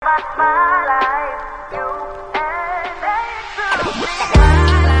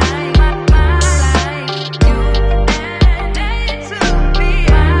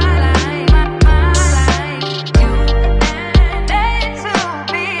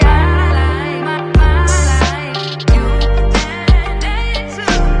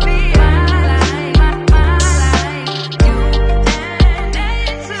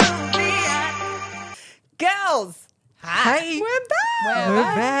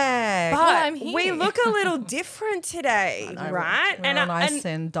Different today, right? We're all nice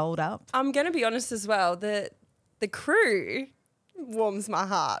and dolled up. I'm going to be honest as well. The crew warms my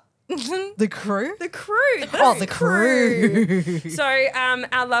heart. The crew? The crew. The crew. So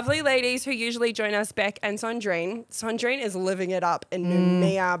our lovely ladies who usually join us, Beck and Sandrine. Sandrine is living it up in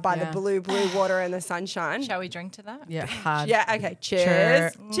Noumea by the blue water and the sunshine. Shall we drink to that? Yeah, hard. Yeah, okay.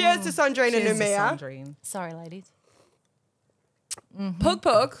 Cheers. Cheers to Sandrine and Noumea. Sorry, ladies. Puk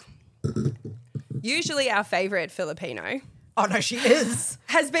Puk. Usually our favourite Filipino. Oh, no, she is.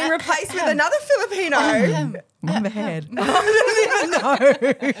 Has been replaced with another Filipino. My bad. I don't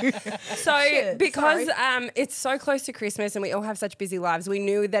even know. So because it's so close to Christmas and we all have such busy lives, we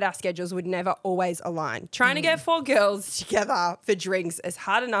knew that our schedules would never always align. Trying to get 4 girls together for drinks is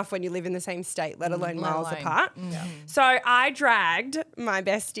hard enough when you live in the same state, let alone miles apart. So I dragged my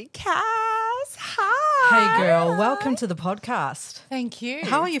bestie, Cass. Hi. Hey, girl. Welcome to the podcast. Thank you.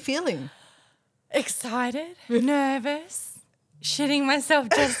 How are you feeling? Excited, nervous, shitting myself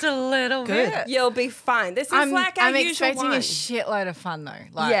just a little bit. You'll be fine. This is like our I'm usual expecting one. a shitload of fun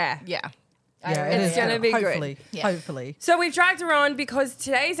though. Yeah. It's going to be Hopefully. good. Yeah. Hopefully. So we've dragged her on because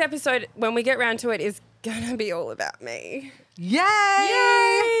today's episode, when we get round to it, is going to be all about me. Yay!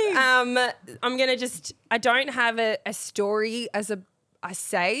 I'm going to I don't have a story I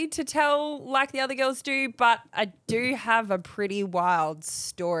say to tell like the other girls do, but I do have a pretty wild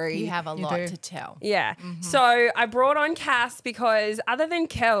story. You have a lot to tell. Yeah. So I brought on Cass because other than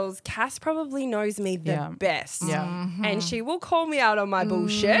Kels, Cass probably knows me the best. Yeah. And she will call me out on my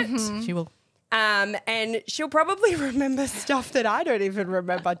bullshit. She will. And she'll probably remember stuff that I don't even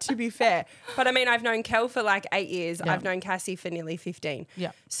remember, to be fair. But I mean, I've known Kel for like 8 years. Yeah. I've known Cassie for nearly 15.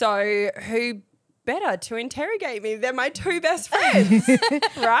 Yeah. So who better to interrogate me than my 2 best friends,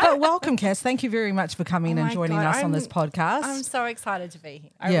 right? But welcome, Cass. Thank you very much for coming and joining us on this podcast. I'm so excited to be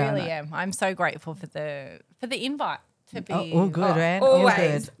here. I really am. I'm so grateful for the invite to be. All good, man.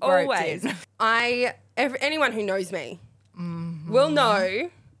 Always, All good. always. Anyone who knows me will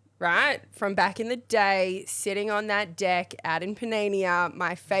know, right, from back in the day, sitting on that deck out in Panania,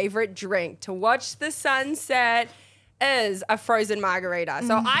 my favourite drink to watch the sunset is a frozen margarita.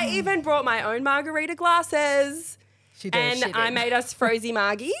 So I even brought my own margarita glasses. She did. And I made us frozy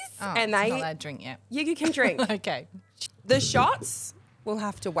margies. And I'm not allowed to drink yet. You can drink. Okay. The shots will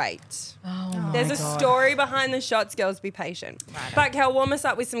have to wait. Oh There's a story behind the shots, girls. Be patient. Right. But Kel, warm us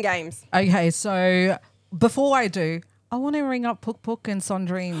up with some games. Okay, so before I do, I want to ring up Puk Puk and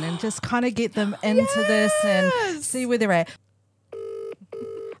Sandrine and just kind of get them into this and see where they're at.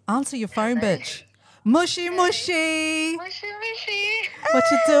 Answer your phone, bitch. Mushy, mushy. Mushy, mushy. What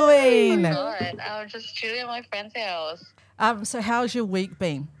you doing? Good. I was just chilling at my friend's house. So how's your week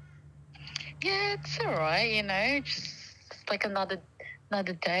been? Yeah, it's all right, just like another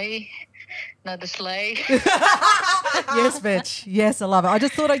day, another sleigh. Yes, bitch. Yes, I love it. I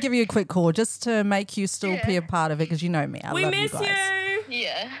just thought I'd give you a quick call just to make you still be a part of it because you know me. I We love miss you guys.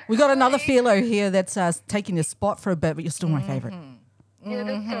 Yeah. We got another philo here that's taking your spot for a bit, but you're still my favourite. Yeah,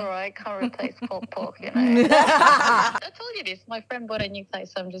 that's all right. Can't replace pork, I told you this. My friend bought a new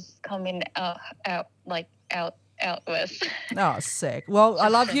place, so I'm just coming out west. Oh, sick. Well, I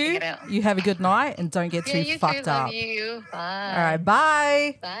love checking you. it out. You have a good night and don't get Yeah, too you fucked too. up. Love you. Bye. All right,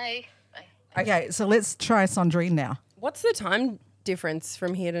 bye. Bye. Okay, so let's try Sandrine now. What's the time difference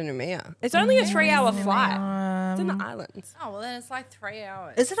from here to Noumea? It's only a 3-hour flight. It's in the islands. Oh, well, then it's like 3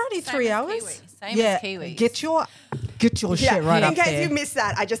 hours. Is it only Same 3 as hours? Kiwi. Same as Kiwis. Get your shit right in up case there. you missed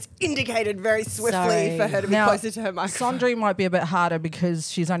that, I just indicated very swiftly Sorry. for her to be Now, closer to her microphone. Sandrine might be a bit harder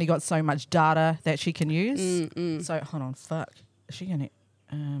because she's only got so much data that she can use. So hold on, fuck. Is she gonna?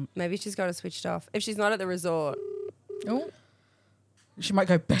 Maybe she's got it switched off. If she's not at the resort. Oh. She might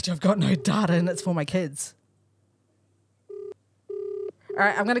go, bitch, I've got no data and it's for my kids. All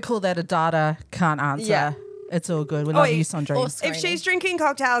right, I'm going to call that a data can't answer. Yeah. It's all good. We love you, Sandrine. Awesome. If she's drinking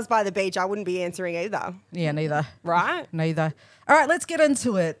cocktails by the beach, I wouldn't be answering either. Yeah, neither. Right? Neither. All right, let's get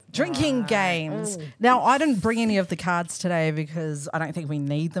into it. Drinking games. Now, I didn't bring any of the cards today because I don't think we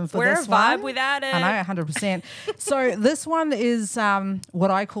need them for We're this a vibe one. without it. I know, 100%. So this one is what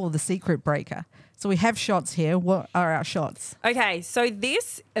I call the secret breaker. So we have shots here. What are our shots? Okay, so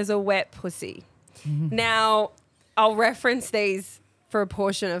this is a wet pussy. Now, I'll reference these for a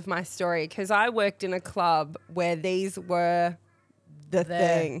portion of my story because I worked in a club where these were the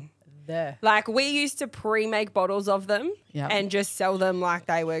thing. Like, we used to pre-make bottles of them and just sell them like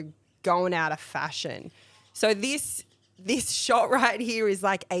they were going out of fashion. So this shot right here is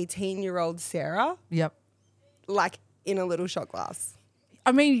like 18-year-old Sarah, Yep. like in a little shot glass.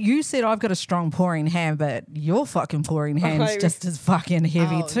 I mean, you said I've got a strong pouring hand, but your fucking pouring hand's Oh, just as fucking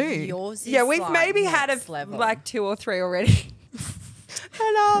heavy Oh, too. Yours is Yeah, we've like maybe had next level. like 2 or 3 already.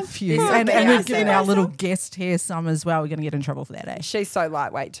 And, Few. oh, And okay, we're I see giving our myself. little guest here some as well. We're going to get in trouble for that, eh? She's so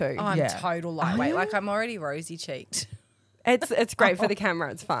lightweight too. I'm Yeah. total lightweight. Like I'm already rosy cheeked. It's great for the camera.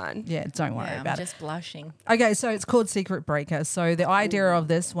 It's fine. Yeah, don't worry Yeah, I'm about it. just blushing. Okay, so it's called Secret Breaker. So the idea of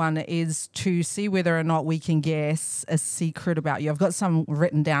this one is to see whether or not we can guess a secret about you. I've got some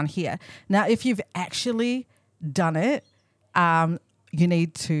written down here. Now, if you've actually done it, you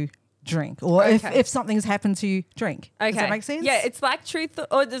need to drink. Or Okay. if something's happened to you, drink. Okay. Does that make sense? Yeah, it's like truth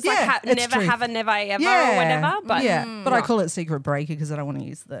or there's Yeah, like it's never truth. have a never ever or whatever. But but I call it Secret Breaker because I don't want to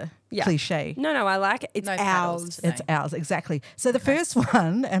use the cliche. No, I like it. It's No paddles ours. today. It's ours, exactly. So the first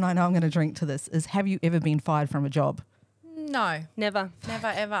one, and I know I'm going to drink to this, is have you ever been fired from a job? No, Never. never,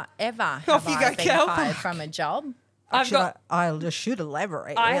 ever Off have you I go, been girl. fired from a job. I've got. I should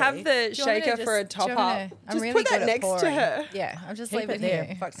elaborate. I have really. the Do you want me shaker to for a just- top do you want me up. to- I'm Just really put that good at next to pouring. her. Yeah, I'll just Keep leave it it there.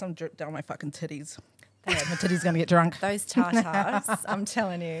 here. Fuck some drip down my fucking titties. Yeah, my titties gonna get drunk. Those tartars, I'm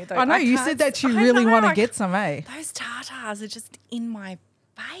telling you. I know you said that you really want to get some, eh? Those tartars are just in my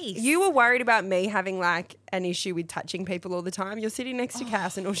face. You were worried about me having like an issue with touching people all the time. You're sitting next to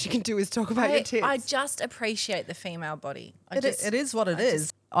Cass, and all she can do is talk about your tits. I just appreciate the female body. It is what it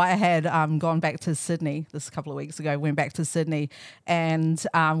is. I had gone back to Sydney this couple of weeks ago. Went back to Sydney, and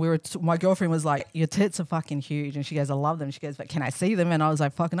my girlfriend was like, "Your tits are fucking huge," and she goes, "I love them." She goes, "But can I see them?" And I was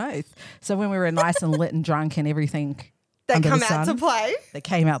like, "Fucking oath." So when we were nice and lit and drunk and everything, they under come the out sun, to play. They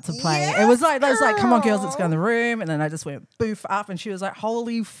came out to play. Yes, It was like "Come on, girls, girl. let's go in the room." And then I just went boof up, and she was like,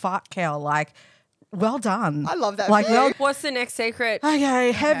 "Holy fuck, Cal! Like, well done." I love that. Like, for you. well, What's the next secret?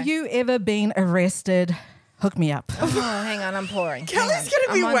 okay. Have you ever been arrested? Hook me up. Oh, hang on, I'm pouring. Hang Kelly's on. going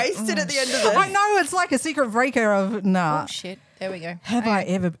to be I'm on- wasted at the end of this. I know it's like a secret breaker of nah. Oh shit! There we go. Have I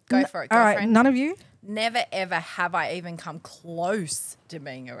ever? Go for it, All right, girlfriend. none of you. Never ever have I even come close to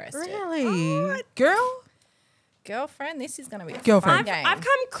being arrested. Really, girl? Girlfriend, this is going to be a Girlfriend. fun game. I've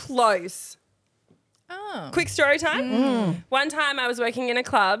come close. Oh. Quick story time. One time I was working in a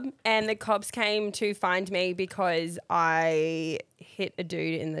club and the cops came to find me because I hit a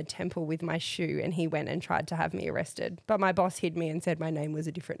dude in the temple with my shoe and he went and tried to have me arrested. But my boss hid me and said my name was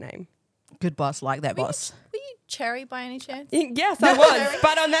a different name. Good boss, like that boss. Were you Cherry by any chance? Yes, I was.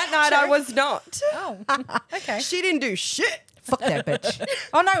 But on that night I was not. Oh, okay. She didn't do shit. Fuck that bitch.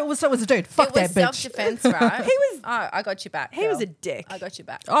 Oh no, it was a dude. Fuck It was that bitch. self-defense, right? Oh, I got you back. He was girl. a dick. I got you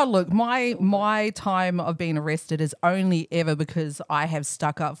back. Oh look, my time of being arrested is only ever because I have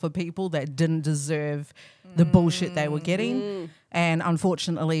stuck up for people that didn't deserve the bullshit they were getting. And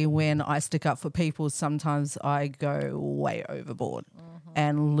unfortunately, when I stick up for people, sometimes I go way overboard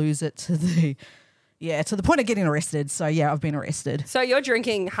and lose it to the point of getting arrested. So yeah, I've been arrested. So you're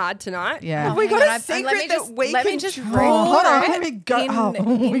drinking hard tonight? Yeah. Have we Hang got on, a and secret let me that just- we let me can just drink? roll Hold on, it let me go.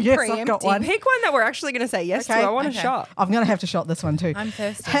 in Yes, I've got preemptive. one. Pick one that we're actually going to say yes to. Okay. I want a Okay. shot. I'm gonna have to shot this one too. I'm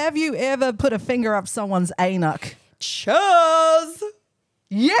thirsty. Have you ever put a finger up someone's anus? Cheers.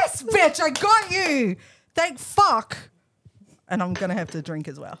 Yes, bitch, I got you. Thank fuck. And I'm gonna have to drink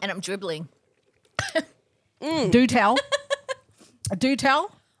as well. And I'm dribbling. Do tell. Do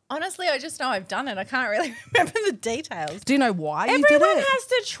tell. Honestly, I just know I've done it. I can't really remember the details. Do you know why you Everyone did it? has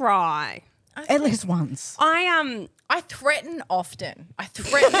to try. At least once. I threaten often.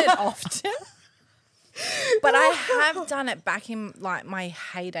 But I have done it back in like my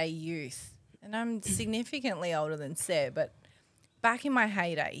heyday youth. And I'm significantly older than Sarah, but back in my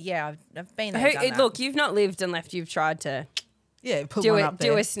heyday, yeah, I've been there. done that. Look, you've not lived and left. You've tried to Yeah, put do one it. up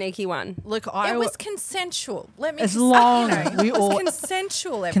there. Do a sneaky one. Look, It was consensual. Let me As just long- you we know, it was all-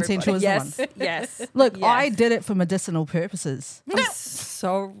 consensual. Everybody. Consensual is Yes, one. yes. Look, yes. I did it for medicinal purposes.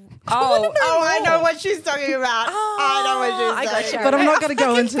 So. I know what she's talking about. I know what I she's got talking you. But I'm not going to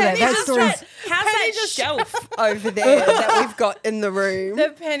go into that. That story's How's that shelf over there that we've got in the room? The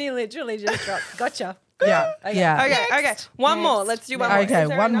penny literally just dropped. Gotcha. yeah, yeah. Okay. One more. Let's do one more. Okay, Is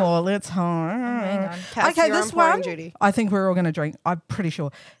there one enough? more. Let's. Hang on. Cass, Okay, you're this on pouring one. duty. I think we're all going to drink. I'm pretty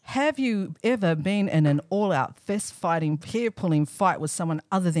sure. Have you ever been in an all-out fist fighting, hair pulling fight with someone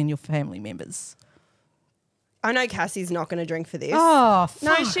other than your family members? I know Cassie's not going to drink for this. Oh, fuck.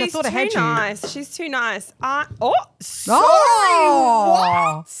 no, I she's thought I too had you. nice. She's too nice. Sorry.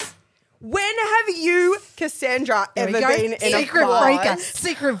 Oh. What? When have you, Cassandra, Here we ever go. been in a Secret fight? breaker.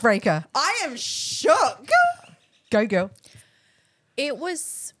 Secret breaker. I am shook. Go, girl. It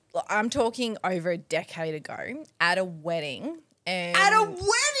was, I'm talking over a decade ago at a wedding. And At a wedding?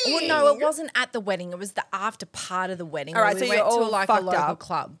 Well, no, it wasn't at the wedding. It was the after part of the wedding. All right, where so we you're went to all like a fucked local up.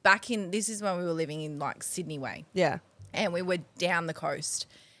 club. This is when we were living in like Sydney way. Yeah. And we were down the coast.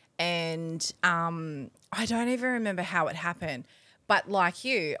 And I don't even remember how it happened. But like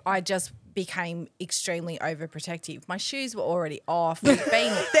you, I just became extremely overprotective. My shoes were already off. The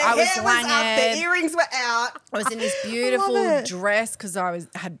I was hair was up, the langed. earrings were out. I was in this beautiful dress because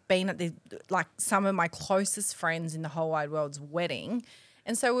had been at the some of my closest friends in the whole wide world's wedding,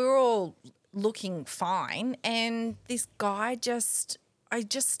 and so we were all looking fine. And this guy I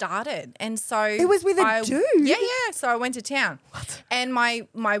just started, and so It was with a dude? Yeah. So I went to town, and my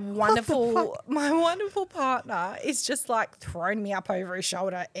wonderful partner is just like throwing me up over his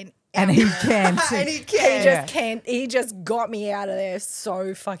shoulder And he can too. And he can. He just got me out of there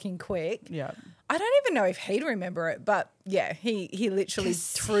so fucking quick. Yeah. I don't even know if he'd remember it, but yeah, he literally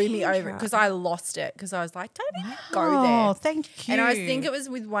threw me over because I lost it because I was like, don't even go there. Oh, thank you. And I think it was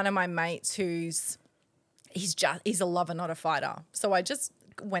with one of my mates he's a lover, not a fighter. So I just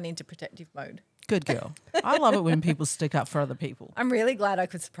went into protective mode. Good girl. I love it when people stick up for other people. I'm really glad I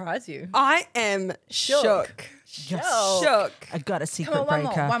could surprise you. I am shook. Shook. I got a secret on, one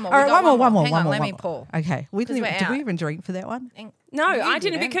breaker. more, one more. All We right, got one more. Hang on, let me pour. Okay. we're Did we out. even drink for that one? No, I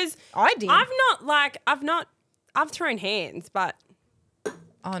didn't didn't. because I did. I've thrown hands, but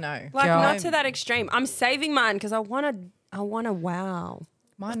Oh no. like Girl. not to that extreme. I'm saving mine because I want to wow.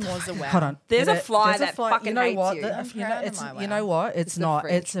 Mine was a wow. Hold on. There's a It- fly there's that fucking you know hates what? you. The- I'm you know, proud of it's, my you wow. know what? It's the not.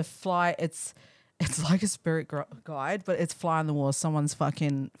 freak. It's a fly. It's like a spirit guide, but it's fly on the wall. Someone's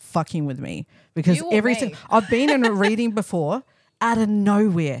fucking with me because You or everything me? I've been in a reading before, out of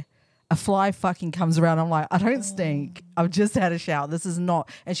nowhere, a fly fucking comes around. I'm like, I don't stink. I've just had a shower. This is not.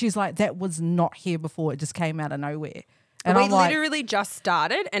 And she's like, that was not here before. It just came out of nowhere. And We I'm like, literally just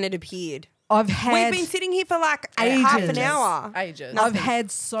started and it appeared. I've had. We've been sitting here for like half an Ages. hour. Ages. I've had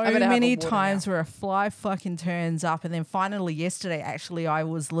so I better have many a water times now. where a fly fucking turns up, and then finally yesterday, actually, I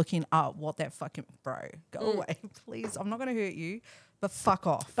was looking up what that fucking go away, please. I'm not going to hurt you, but fuck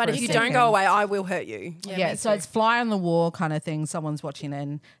off. But for if a you don't second. go away, I will hurt you. Yeah, me so too. it's fly on the wall kind of thing. Someone's watching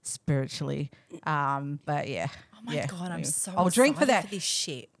in spiritually, but yeah. Oh my yeah. god, I'm so I'll drink for excited that. this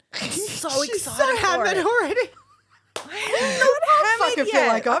shit. I'm so She's excited so for hammered it. already. I fucking feel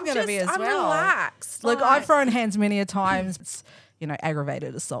like I'm going to be as I'm well. relaxed. Look, like- I've thrown hands many a times. It's,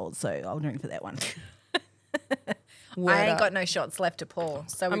 aggravated assault, so I'll drink for that one. I ain't got no shots left to pour,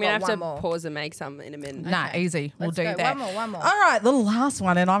 so I'm we gonna got have one to more. pause and make some in a minute. Nah, easy. We'll Let's do go. that. One more. All right, the last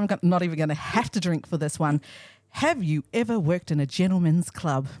one, and I'm not even going to have to drink for this one. Have you ever worked in a gentleman's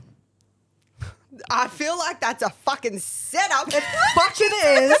club? I feel like that's a fucking setup. It Fucking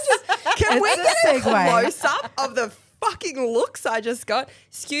is. Can we It's a get a segue. close up of the fucking looks I just got?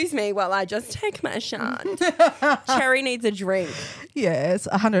 Excuse me while I just take my shot. Cherry needs a drink. Yes,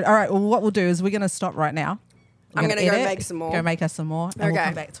 100. All right, well, what we'll do is we're going to stop right now. I'm gonna gonna go edit, make some more. Go make us some more, and we'll Okay.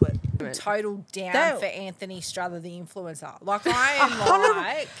 come back to it. Total down That- for Anthony Struther, the influencer. Like I am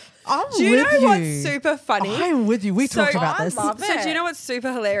like, I'm Do you with know what's super funny? I'm with you. We So talked about I this. love So it. do you know what's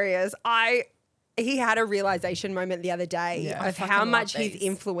super hilarious? He had a realization moment the other day Yeah, I of fucking how love much he's these.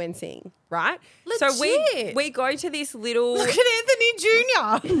 influencing, right? So Legit. we go to this little look at Anthony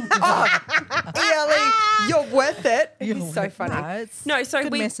Jr. Ellie, you're worth it. He's so funny. No, it's No, so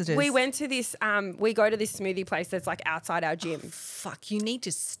good we messages. went to this we go to this smoothie place that's like outside our gym. Fuck, you need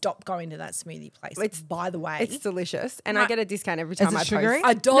to stop going to that smoothie place. It's- by the way, It's delicious, and I Right. get a discount every time it I sugary?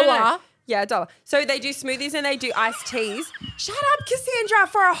 post. $1? Yeah, $1. So they do smoothies and they do iced teas. Shut up, Cassandra,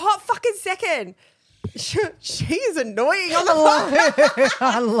 for a hot fucking second. She is annoying on the phone.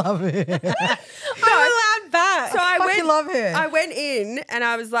 I love it. No, allowed back. so I fucking went. love her. I went in and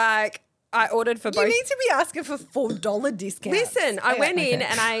I was like, I ordered for you both. need to be asking for $4 discounts. Listen, I went in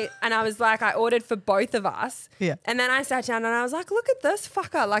and I was like, I ordered for both of us. Yeah. And then I sat down and I was like, look at this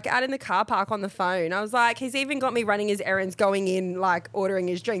fucker, like out in the car park on the phone. I was like, he's even got me running his errands, going in, like ordering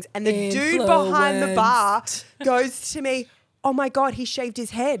his drinks. And the dude behind the bar goes to me, oh my God, he shaved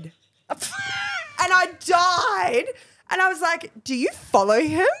his head. And I died. And I was like, do you follow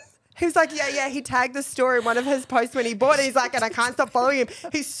him? He was like, yeah, he tagged the story in one of his posts when he bought it. He's like, and I can't stop following him.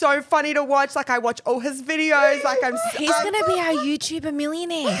 He's so funny to watch. Like, I watch all his videos. Like, He's gonna be our YouTuber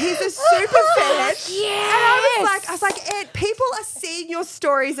millionaire. He's a super fan. Yes. And I was like, Ed, people are seeing your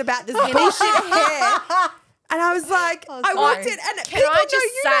stories about this bullshit hair. And I was like, I walked in and Can people I just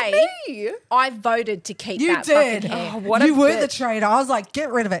know you, not me. I voted to keep You that did. fucking hair. Oh, what a you were the bitch. traitor. I was like, get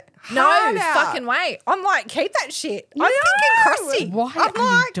rid of it. No Hard out. fucking way. I'm like, keep that shit. I'm No. thinking crusty. Why I'm are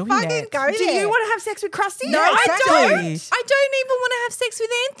you like, doing fucking that? go Do there. you want to have sex with Krusty? No, Yeah, I exactly. don't. I don't even want to have sex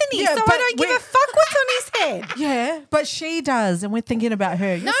with Anthony, Yeah, so I but don't give we're- a fuck what's on his head. Yeah, but she does, and we're thinking about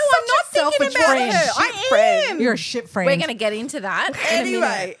her. You're No, such I'm not a selfish thinking about friend. her. Shit I friend. am. You're a shit friend. We're going to get into that. in a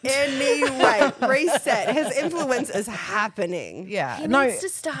minute. Anyway, reset. His influence is happening. yeah, He no. needs to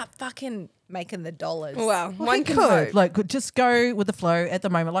start fucking making the dollars. Well, Well, one he can could. hope. Like, just go with the flow at the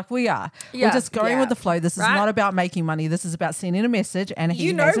moment, like we are. Yeah, We're just going yeah. with the flow. This is Right? not about making money. This is about sending a message, and he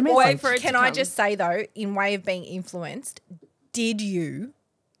You know has a what? message. for it to Can I come. just say though, in way of being influenced, did you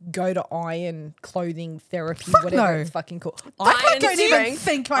go to iron clothing therapy, Fuck whatever no. it's fucking called? I don't even strength.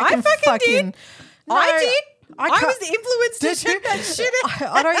 think I I can fucking did. No, I did. I can't- was influenced to Did check you? that shit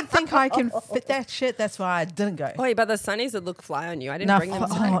out. I don't think I can fit that shit. That's why I didn't go. Wait, but the sunnies that look fly on you. I didn't No, bring them.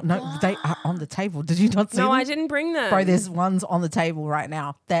 today. oh, no, they are on the table. Did you not see No, them? I didn't bring them. Bro, there's ones on the table right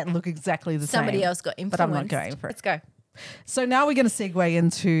now that look exactly the same. Somebody else got But I'm not influenced. going for it. Let's go. So now we're going to segue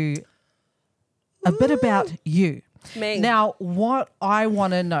into a bit about you. Me. Now, what I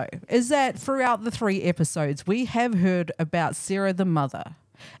want to know is that throughout the 3 episodes, we have heard about Sarah the mother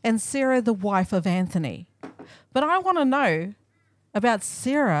and Sarah the wife of Anthony. But I want to know about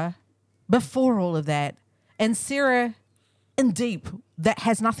Sarah before all of that and Sarah in deep that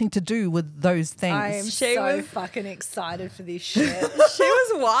has nothing to do with those things. I am She so was- fucking excited for this shit. She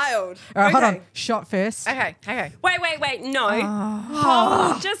was wild. All right, hold Okay. on. Shot first. okay. Wait. No.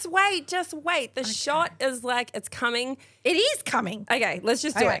 Hold. Just wait. The shot is like, it's coming. It is coming. Okay, let's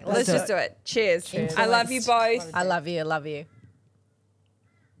just do Okay, it. let's Let's do just do it. Cheers. Cheers. I love you both. I love you. I love you.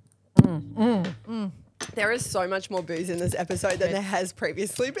 There is so much more booze in this episode than there has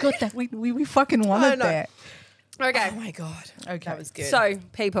previously been. Good that we fucking I wanted know. that. Okay. Oh my god. Okay. That was good. So,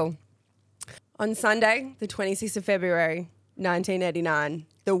 people, on Sunday, the 26th of February, 1989,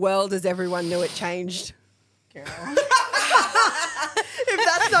 the world as everyone knew it changed. If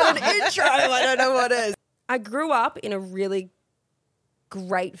that's not an intro, I don't know what is. I grew up in a really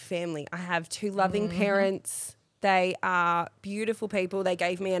great family. I have 2 loving parents. They are beautiful people. They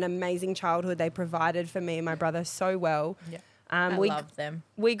gave me an amazing childhood. They provided for me and my brother so well. Yeah. I love them.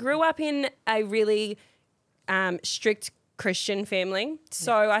 We grew up in a really strict Christian family.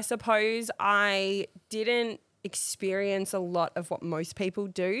 So I suppose I didn't experience a lot of what most people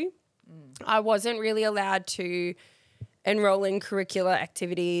do. I wasn't really allowed to enroll in curricular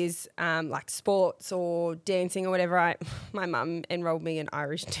activities like sports or dancing or whatever. My mum enrolled me in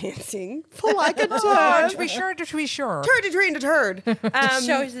Irish dancing for like a turd. To be sure. Turd to turn to turd.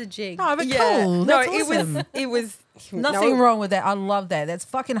 Shows the jig. Oh, but Yeah. cool. No, That's awesome. it was Nothing no, wrong with that. I love that. That's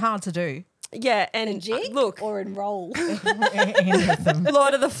fucking hard to do. Yeah, and Jig look, or enroll. Lord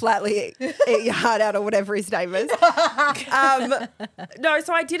of the Flatley, eat your heart out or whatever his name is. No,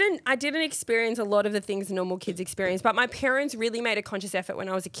 so I didn't experience a lot of the things normal kids experience, but my parents really made a conscious effort when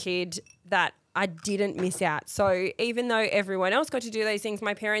I was a kid that I didn't miss out. So even though everyone else got to do those things,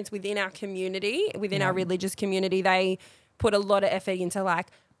 my parents within our community, within our religious community, they put a lot of effort into like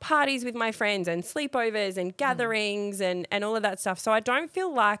parties with my friends and sleepovers and gatherings and all of that stuff. So I don't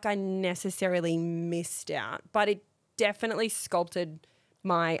feel like I necessarily missed out, but it definitely sculpted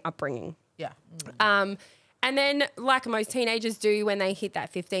my upbringing. Yeah. And then like most teenagers do when they hit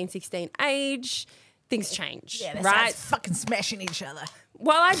that 15, 16 age, things change, right? Fucking smashing each other.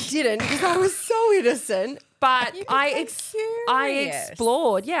 Well, I didn't because I was so innocent, but I curious.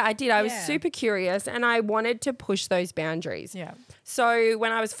 explored. Yeah, I did. I was Yeah. super curious and I wanted to push those boundaries. Yeah. So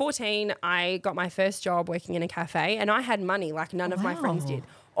when I was 14, I got my first job working in a cafe and I had money like none of my friends did.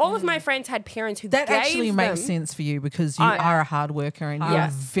 All of my friends had parents who That gave actually makes them- sense for you because you I- are a hard worker and you're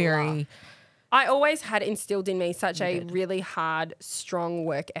Yes. very. I always had instilled in me such a really hard, strong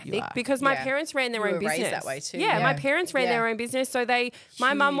work ethic are. because my Yeah. parents ran their You own were business. raised that way too. Yeah, my Yeah. parents ran their Yeah. own business. So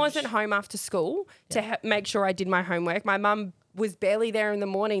my mum wasn't home after school to make sure I did my homework. My mum was barely there in the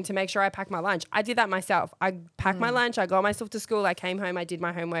morning to make sure I packed my lunch. I did that myself. I packed my lunch. I got myself to school. I came home. I did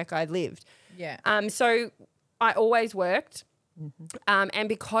my homework. I lived. Yeah. So I always worked. And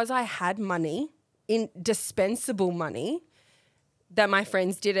because I had money, indispensable money, that my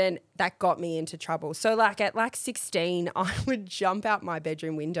friends didn't, that got me into trouble. So like at like 16, I would jump out my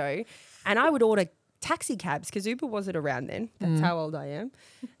bedroom window and I would order taxi cabs because Uber wasn't around then. That's how old I am.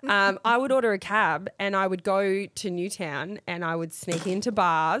 I would order a cab and I would go to Newtown and I would sneak into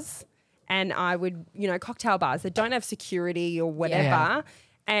bars and I would, cocktail bars that don't have security or whatever. Yeah.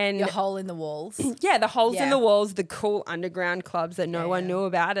 And Your hole in the walls. yeah, the holes in Yeah. the walls, the cool underground clubs that no one knew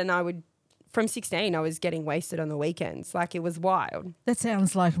about. And I would from 16, I was getting wasted on the weekends. Like, it was wild. That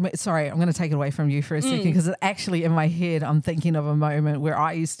sounds like, sorry, I'm going to take it away from you for a second because actually in my head, I'm thinking of a moment where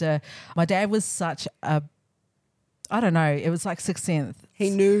my dad was such a, I don't know, it was like sixth sense. He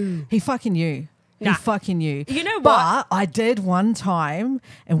knew. He fucking knew. Nah. He fucking knew. You know what? But I did one time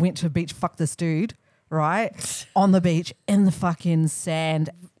and went to a beach, fuck this dude, right? On the beach in the fucking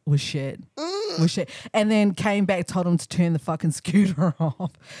sand was shit. Was shit. And then came back, told him to turn the fucking scooter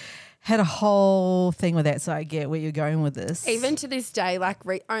off. Had a whole thing with that, so I get where you're going with this. Even to this day, like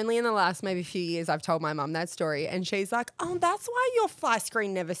only in the last maybe few years, I've told my mum that story, and she's like, "Oh, that's why your fly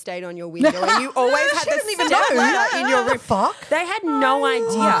screen never stayed on your window, and you always had the step ladder in your What the fuck? They had no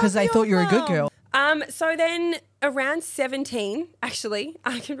idea Because they thought you were a good girl. So then around 17, actually,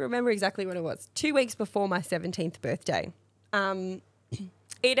 I can remember exactly when it was. 2 weeks before my 17th birthday,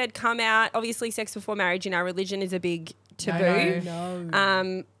 it had come out. Obviously, sex before marriage in our religion is a big taboo.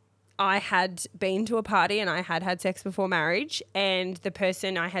 No. I had been to a party and I had had sex before marriage, and the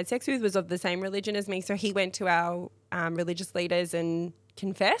person I had sex with was of the same religion as me. So he went to our religious leaders and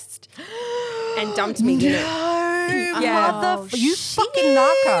confessed and dumped me in it. Yeah. You fucking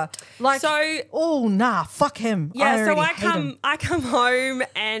knocker. Like, So- oh, nah, fuck him. Yeah, so already hate him. I come home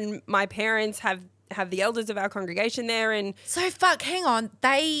and my parents have the elders of our congregation there, and So fuck, hang on.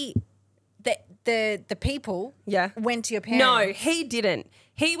 The people yeah. went to your parents. No, he didn't.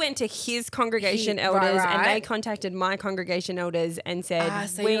 He went to his congregation elders, and right. they contacted my congregation elders and said,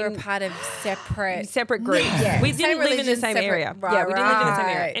 So you were a part of separate groups. Yeah. We Same didn't live in the religion, same separate- area. right, Yeah, we didn't live in the same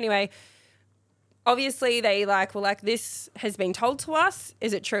area. right. Anyway, obviously they were like, this has been told to us.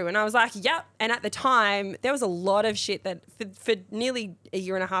 Is it true? And I was like, yep. And at the time, there was a lot of shit that for nearly a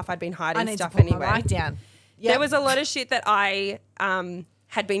year and a half I'd been hiding I need stuff to put anyway. my mic down. There was a lot of shit that I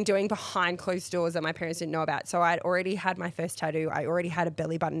had been doing behind closed doors that my parents didn't know about. So I'd already had my first tattoo. I already had a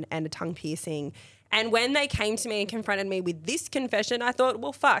belly button and a tongue piercing. And when they came to me and confronted me with this confession, I thought,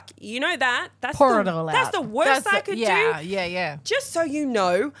 well, fuck, you know that? That's Pour it all That's out. the worst I could do. Yeah. Just so you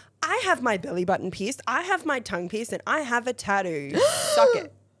know, I have my belly button pierced, I have my tongue pierced, and I have a tattoo. Suck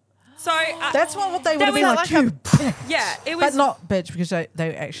it. So That's what they would have was been like like, you. yeah, it But was not bitch because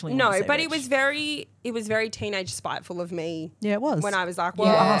they actually no, want to say but bitch. it was very teenage spiteful of me. Yeah, it was. When I was like,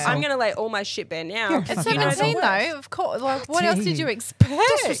 well, Yeah. I'm going to lay all my shit bare now. You're a 'cause fucking you know the 17 worst. though, of course. Like, what else did you expect?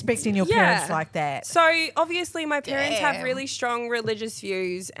 Disrespecting your parents like that. So obviously my parents have Damn. really strong religious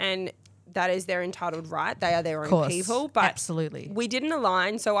views, and that is their entitled right. They are their own Of course, people. But absolutely. we didn't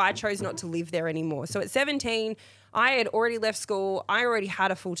align, so I chose not to live there anymore. So at 17, I had already left school. I already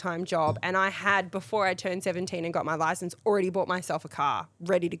had a full-time job, and I had, before I turned 17 and got my license, already bought myself a car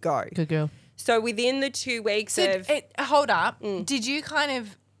ready to go. Good girl. So within the 2 weeks of Hold up. Did you kind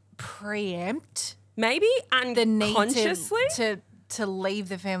of preempt maybe the need unconsciously, to leave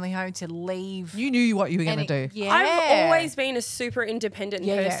the family home, to leave? You knew what you were going to do. Yeah. I've always been a super independent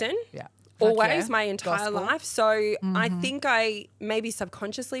person. Yeah. Always, yeah. my entire Gospel. life. So I think I maybe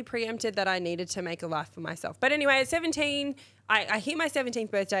subconsciously preempted that I needed to make a life for myself. But anyway, at 17, I hit my 17th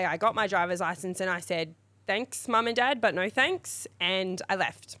birthday. I got my driver's license and I said, thanks, mum and dad, but no thanks. And I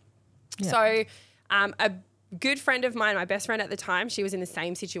left. Yeah. So a good friend of mine, my best friend at the time, she was in the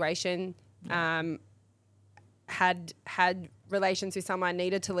same situation, had relations with someone,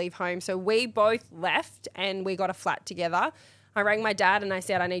 needed to leave home. So we both left and we got a flat together. I rang my dad and I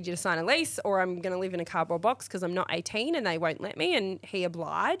said, I need you to sign a lease or I'm going to live in a cardboard box because I'm not 18 and they won't let me. And he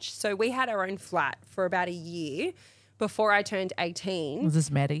obliged. So we had our own flat for about a year before I turned 18. Was this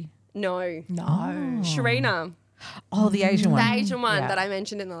Maddie? No. No. Sharina, Oh, the Asian one. the Asian one Yeah. that I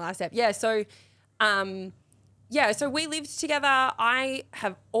mentioned in the last ep. Yeah. So, so we lived together. I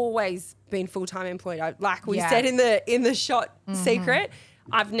have always been full-time employed. Like we Yeah. said in the shot secret,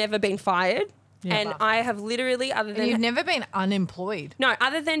 I've never been fired. Yeah. And I have literally, other And than you've never been unemployed. no,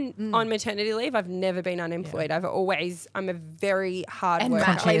 other than on maternity leave, I've never been unemployed. I'm a very hard And worker.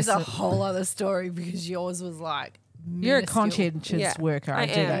 Matt leaves a Conscious. whole other story because yours was like You're a minuscule. conscientious Yeah, worker. I I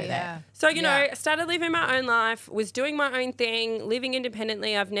do am. know Yeah. that. So, you know, Yeah. I started living my own life, was doing my own thing, living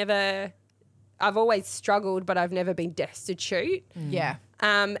independently. I've always struggled, but I've never been destitute. Yeah.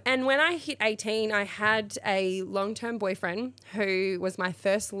 And when I hit 18, I had a long-term boyfriend who was my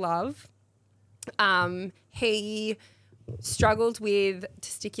first love. He struggled with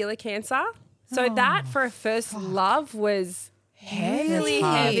testicular cancer. So that for a first love was really That's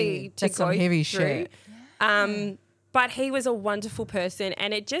hard. heavy to That's go some heavy through. shit. But he was a wonderful person,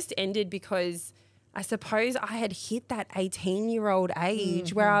 and it just ended because I suppose I had hit that 18-year-old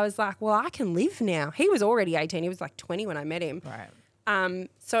age where I was like, well, I can live now. He was already 18. He was like 20 when I met him. Right.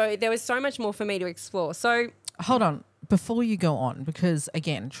 So there was so much more for me to explore. So Hold on. Before you go on, because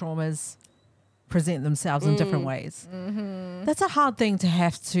again, traumas, present themselves in different ways. That's a hard thing to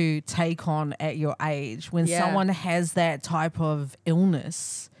have to take on at your age when Yeah. someone has that type of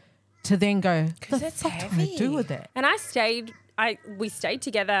illness to then go, the that's fuck do I heavy. do with that? And we stayed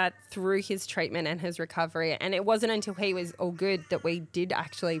together through his treatment and his recovery, and it wasn't until he was all good that we did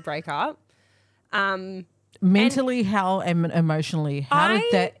actually break up. Mentally, how and emotionally, how did I-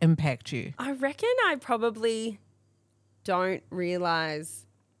 that impact you? I reckon I probably don't realize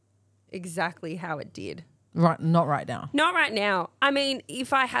exactly how it did. Right, not right now. Not right now. I mean,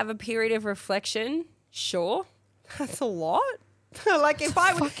 if I have a period of reflection, sure, that's a lot. Like if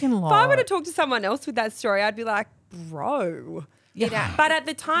I fucking if I were lot. to talk to someone else with that story, I'd be like, bro. Yeah. But at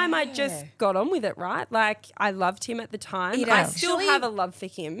the time, I just got on with it, right? Like I loved him at the time. It I still actually- have a love for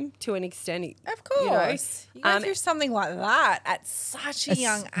him to an extent. Of course. You go through something like that at such a It's-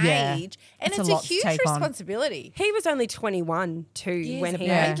 young yeah. age. And It's a it's a lot to huge take on. responsibility. He was only 21 too Yes, when he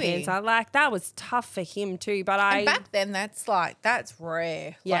yeah. had cancer. Like that was tough for him too. But And back then, that's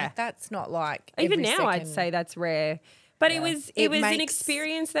rare. Yeah. Like, that's not like even every now, I'd second- say that's rare. But it was It an makes-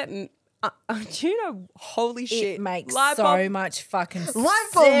 experience that. Do you know? Holy shit! It makes Light so bulb. much fucking Light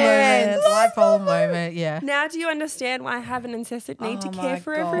bulb moment. Light bulb moment. Yeah. Now, do you understand why I have an incessant need to Oh care my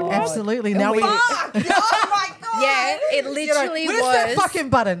for God. everyone? Absolutely. Now we. oh my God. Yeah, it literally Where's was. that fucking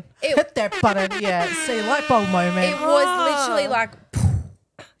button? Hit that button. Yeah. See, light bulb moment. It was literally like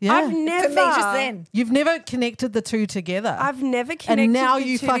yeah. I've never. for me just then. You've never connected the two together. I've never connected. and now the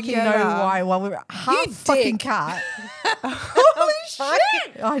you two fucking together. know why. While we're half fucking dick. cut. Holy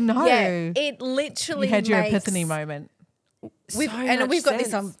shit! I know. Yeah, it literally you had your makes- epiphany moment. We've, So and much we've got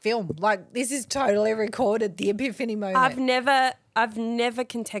this sense. on film. Like this is totally recorded. The epiphany moment. I've never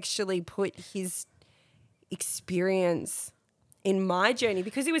contextually put his experience in my journey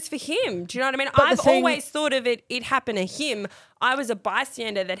because it was for him. Do you know what I mean? the I've thing- always thought of it happened to him. I was a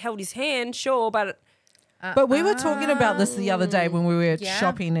bystander that held his hand, sure, but But we were talking about this the other day when we were Yeah.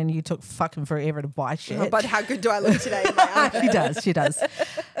 shopping and you took fucking forever to buy shit. but how good do I look today? Now? She does.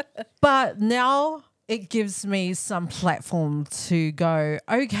 But now it gives me some platform to go,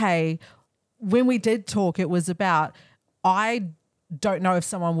 okay, when we did talk, it was about, I don't know if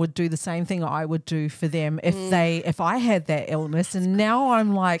someone would do the same thing I would do for them if I had that illness. And now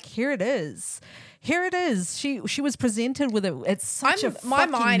I'm like, here it is. Here it is. She was presented with it. It's such a my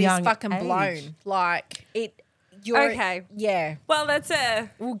fucking mind is young fucking age. blown. Like it. You're, Okay. Yeah. Well, that's a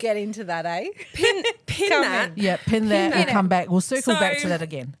We'll get into that, eh? pin Come that. in. Yeah, pin that. We'll that. come back. We'll circle back So- to that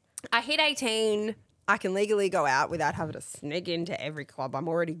again. I hit 18. I can legally go out without having to sneak into every club I'm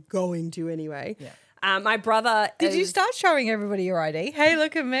already going to anyway. Yeah. My brother. Did you is- start showing everybody your ID? Hey,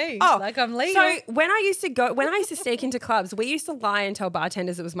 look at me. Oh, like I'm legal. So when I used to sneak into clubs, we used to lie and tell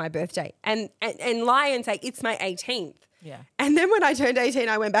bartenders it was my birthday and lie and say it's my 18th. Yeah. And then when I turned 18,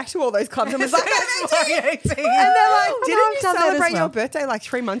 I went back to all those clubs and was like, I'm 18. And And they're like, didn't you I've done that as celebrate well. your birthday like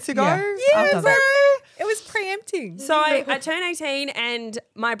 3 months ago? Yeah, I've I done was that. like, it was preempting. so I turned 18 and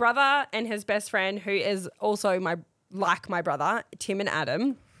my brother and his best friend, who is also my brother, Tim and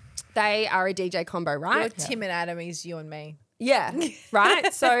Adam, they are a DJ combo, You're right? Tim and Adam is you and me. Yeah,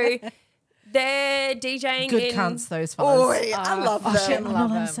 right? So they're DJing Good in... cunts, those fellas. Oi, I love Oh them. shit, I'm not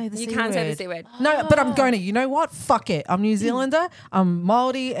love allowed them. to say the You C can't say the word. C word. No, but I'm going to. You know what? Fuck it. I'm New Zealander. I'm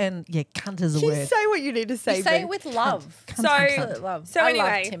Māori, and yeah, cunt is a Just word. say what you need to say. You say Boo. it with love. So, Absolute love. so I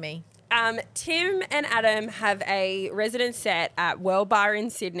anyway, love Timmy. Tim and Adam have a resident set at Well Bar in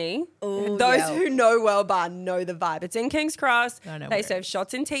Sydney. Ooh, Those yeah. who know Well Bar know the vibe. It's in King's Cross. I know They where serve it is.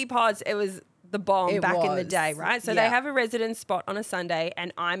 shots in teapots. It was the bomb It back in the was. day, right? So Yeah. they have a resident spot on a Sunday,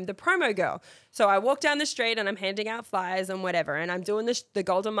 and I'm the promo girl. So I walk down the street and I'm handing out flyers and whatever, and I'm doing the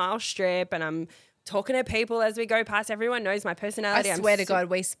Golden Mile strip, and I'm talking to people as we go past. Everyone knows my personality. I I'm swear to su- God,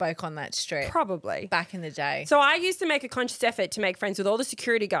 we spoke on that strip probably. back in the day. So I used to make a conscious effort to make friends with all the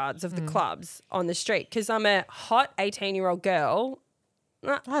security guards of the clubs on the street because I'm a hot 18-year-old girl.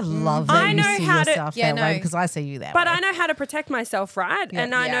 I love that I you know see how to- yourself Yeah, that way no. because I see you that But way. I know how to protect myself, right? Yeah.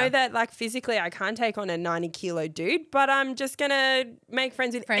 And I Yeah. know that like physically I can't take on a 90-kilo dude, but I'm just going to make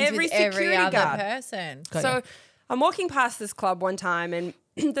friends with Friends every with security every other guard. person. Got So you. I'm walking past this club one time and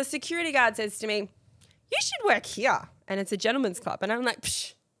the security guard says to me, "You should work here." And it's a gentleman's club. And I'm like,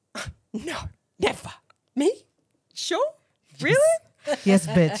 Psh, no, never. Me? Sure? Really? Yes,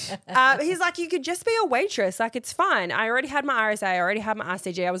 bitch. He's like, "You could just be a waitress. Like, it's fine. I already had my RSA. I already had my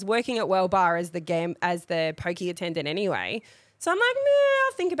RCG. I was working at Well Bar as the pokey attendant anyway." So I'm like, "Nah,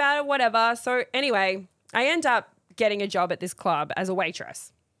 I'll think about it, whatever." So anyway, I end up getting a job at this club as a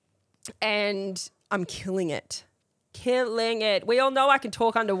waitress. And I'm killing it. Killing it. We all know I can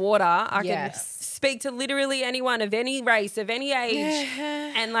talk underwater. I Yes. can speak to literally anyone of any race, of any age,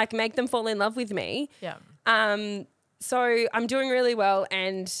 and like make them fall in love with me. Yeah. So I'm doing really well,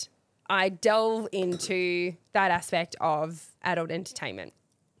 and I delve into that aspect of adult entertainment.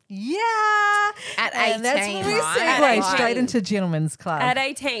 Yeah. At And that's 18, where we right? segue At 18. straight into Gentlemen's Club. At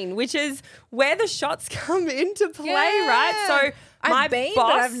 18, which is where the shots come into play, Yeah. right? So my I've been,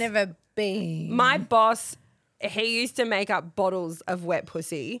 boss, but I've never been. my boss, he used to make up bottles of wet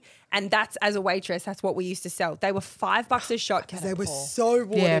pussy, and that's as a waitress. That's what we used to sell. They were $5 a shot because they were so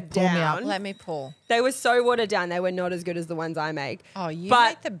watered Yeah, pour me up. down. Let me pour. They were so watered down. They were not as good as the ones I make. Oh, you But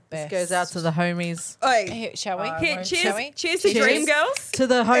make the best. Goes out to the homies. Oi, Here, shall we? here, cheers, Shall we? cheers to Cheers. Dream Girls. To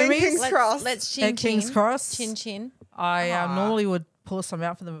the And homies. King's Cross. Let's chin At King's chin. Cross. Chin chin. I normally would pour some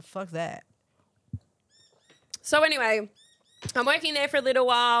out for them, but fuck that. So anyway, I'm working there for a little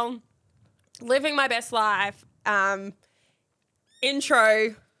while, living my best life.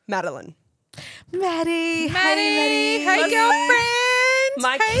 Intro, Madeline. Maddie. Maddie, Hey, hey girlfriend.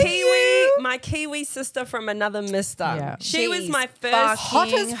 My Kiwi sister from another mister. Yeah. She was She's my first.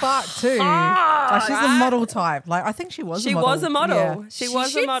 Hot as fuck too. Like she's a right? model type. Like I think she was. She a model. was a model. Yeah. She was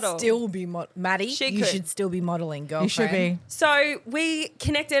a should model. Still be Maddie. She you could. should still be modeling, girlfriend. You should be. So we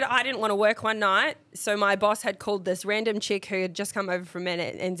connected. I didn't want to work one night. So my boss had called this random chick who had just come over from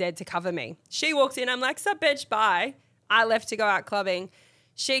NZ to cover me. She walks in. I'm like, sup, bitch, bye. I left to go out clubbing.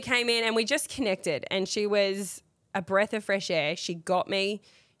 She came in and we just connected. And she was a breath of fresh air. She got me.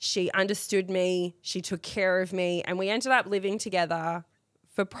 She understood me. She took care of me. And we ended up living together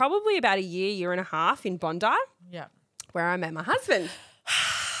for probably about a year and a half in Bondi, Yeah. where I met my husband.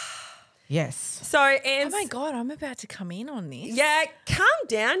 Yes. So, Oh and my god, I'm about to come in on this. yeah, calm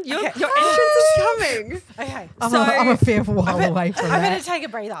down. Your Okay. your entrance is coming. Okay. I'm a fair while away from I better that. take a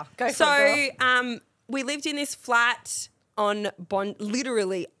breather. Go for So, it, girl. we lived in this flat on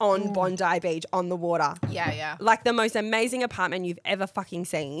literally on Bondi Beach on the water. Yeah, yeah. Like the most amazing apartment you've ever fucking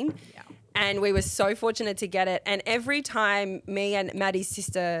seen. Yeah. And we were so fortunate to get it. And every time me and Maddie's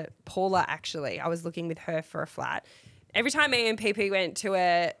sister, Paula, actually, I was looking with her for a flat. Every time me and PP went to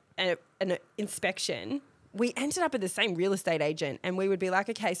an inspection, we ended up at the same real estate agent. And we would be like,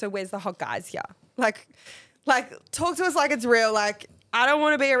 okay, so where's the hot guys here? Like talk to us like it's real. Like, I don't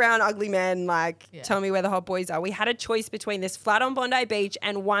want to be around ugly men. Like, tell me where the hot boys are. We had a choice between this flat on Bondi Beach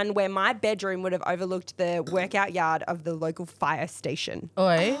and one where my bedroom would have overlooked the workout yard of the local fire station.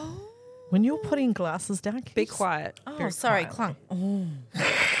 Oi. When you're putting glasses down, Be quiet. Oh, sorry, Clunk.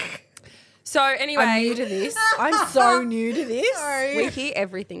 So anyway, I'm new to this. I'm so new to this. we hear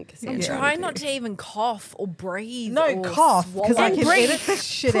everything. I'm Cassandra. trying not to even cough or breathe. no or cough because I swallow. can edit this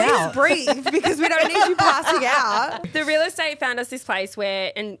shit out. Breathe because we don't need you passing out. The real estate found us this place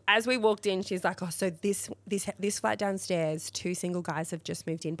where, and as we walked in, she's like, "Oh, so this flat downstairs, 2 single guys have just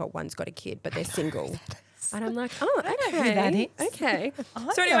moved in, but one's got a kid, but they're single." And I'm like, "Oh, okay, who that is. okay."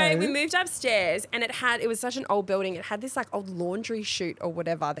 I So anyway, know. we moved upstairs, and it was such an old building. It had this like old laundry chute or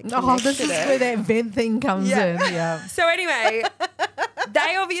whatever that Oh, this connected is it. where that vent thing comes Yeah. in. Yeah. So anyway,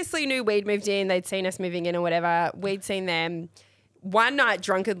 they obviously knew we'd moved in. They'd seen us moving in or whatever. We'd seen them. One night,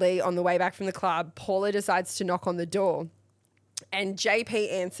 drunkenly, on the way back from the club, Paula decides to knock on the door. And JP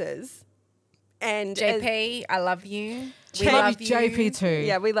answers. And JP, I love you. We Love love you. JP too.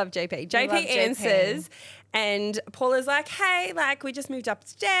 yeah, we love JP. JP love JP. answers. And Paula's like, hey, like, we just moved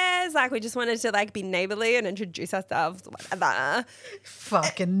upstairs. Like, we just wanted to, like, be neighborly and introduce ourselves, whatever.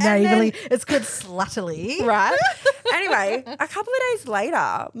 Fucking neighborly. It's good sluttily. Right? Anyway, a couple of days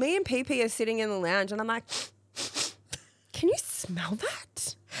later, me and PP are sitting in the lounge and I'm like, can you smell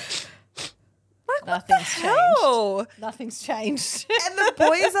that? Like, Nothing's hell? Nothing's changed. And the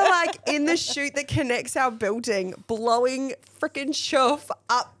boys are like in the chute that connects our building, blowing freaking chuff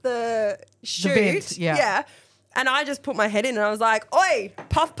up the chute. vent, yeah. And I just put my head in and I was like, oi,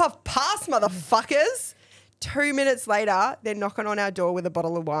 puff, puff, pass, motherfuckers. 2 minutes later, they're knocking on our door with a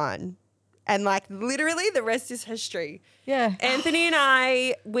bottle of wine. And like literally the rest is history. Yeah. Anthony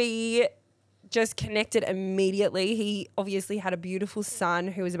and we just connected immediately. He obviously had a beautiful son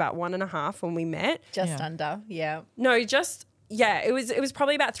who was about 1.5 when we met. Just Yeah. under, yeah. No, it was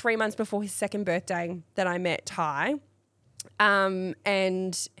probably about 3 months before his second birthday that I met Ty.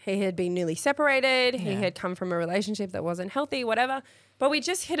 And he had been newly separated. He had come from a relationship that wasn't healthy, whatever. But we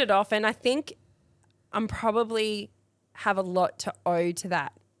just hit it off. And I think I'm probably have a lot to owe to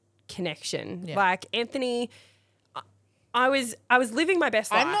that connection. Yeah. Like Anthony, I was living my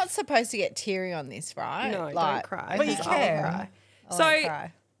best life. I'm not supposed to get teary on this, right? No, Like, don't cry. But you because I'll can. cry. I So won't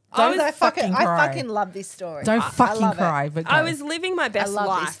cry. Don't I fucking cry. fucking love this story. Don't fucking love it. cry. But I go. was living my best love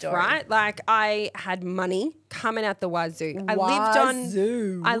this life, story. right? Like I had money coming out the wazoo.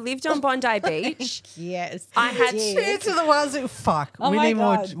 Wazoo. I lived on Bondi Beach. Yes. I had Cheers to the wazoo. Fuck. Oh we my need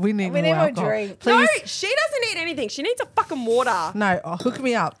more. God. We need We more need more alcohol. drink. Please. No, she doesn't need anything. She needs a fucking water. No. Hook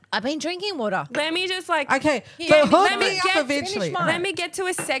me up. I've been drinking water. Let me just like Okay. Here, But let hook me me up get- eventually. finish mine. let me get to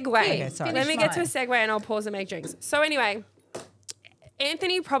a segue. Okay, sorry. Let me Finish get to a segue and I'll pause and make drinks. So anyway,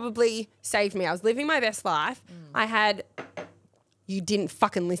 Anthony probably saved me. I was living my best life. I had. You didn't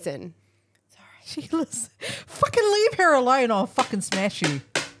fucking listen. She listen. Fucking leave her alone. I'll fucking smash you.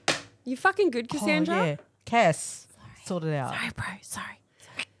 You fucking good, Cassandra. Oh, yeah. Cass. Sort it out. Sorry, bro. Sorry.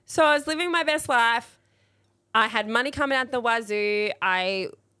 So I was living my best life. I had money coming out the wazoo. I,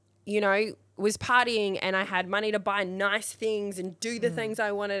 was partying and I had money to buy nice things and do the things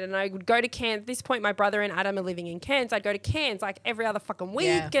I wanted. And I would go to Cairns. At this point, my brother and Adam are living in Cairns. I'd go to Cairns like every other fucking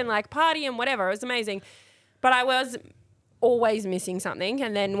week and like party and whatever. It was amazing. But I was always missing something.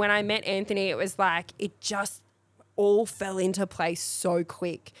 And then when I met Anthony, it was like it just all fell into place so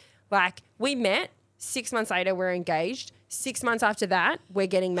quick. Like we met, 6 months later, we're engaged. 6 months after that, we're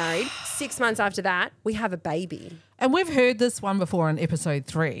getting married. 6 months after that, we have a baby. And we've heard this one before in episode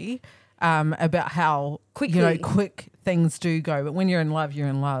 3 about how Quickly. quick things do go. But when you're in love, you're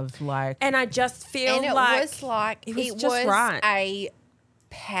in love. Like, And I just feel And it like was like it was just right. a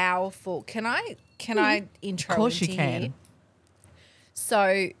powerful. Can I intro? of course you into can. here?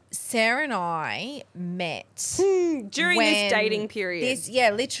 So Sarah and I met during when this dating period.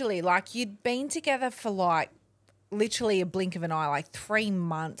 literally, like you'd been together for like literally a blink of an eye, like 3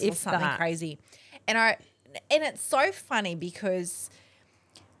 months or If something that. crazy. And it's so funny because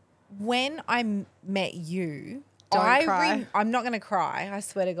when I met you, Don't cry. I'm not going to cry. I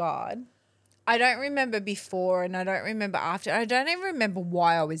swear to God. I don't remember before and I don't remember after. I don't even remember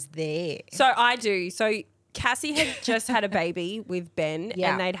why I was there. So I do. So Cassie had just had a baby with Ben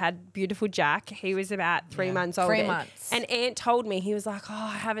Yeah. and they'd had beautiful Jack. He was about 3 months old. 3 months. And Ant told me, he was like, oh,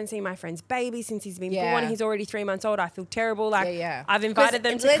 I haven't seen my friend's baby since he's been Yeah. born. He's already 3 months old. I feel terrible. Like, Yeah. I've invited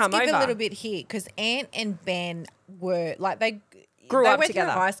them to come Let's give over. a little bit here because Ant and Ben were like they Grew they up went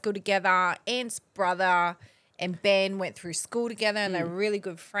together. through high school together. Ant's brother and Ben went through school together, and they were really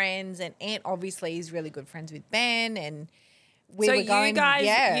good friends. And Ant obviously is really good friends with Ben, and we So were going.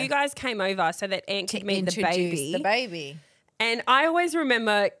 you guys came over so that Ant could meet the introduce baby. the baby. And I always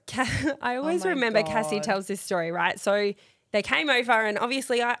remember, my Cassie God. tells this story, right? So they came over, and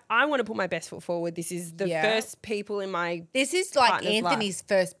obviously I want to put my best foot forward. This is the Yeah. first people in my This is like partner's Anthony's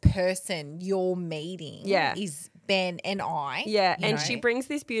first person you're meeting. Yeah. is Ben and I. yeah, you and know. she brings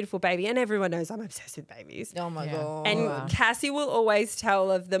this beautiful baby, and everyone knows I'm obsessed with babies. Oh my Yeah. God. And Cassie will always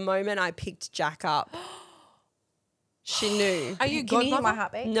tell of the moment I picked Jack up. She knew. Are you? Can you hear my godmother?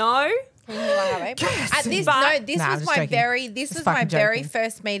 heartbeat? No, Can you hear my heartbeat? At this, But- this Nah, I'm was just my joking. very. This Just was my fucking very joking.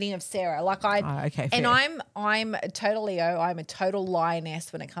 first meeting of Sarah. Like Oh, okay, and fair. I'm a total Leo. I'm a total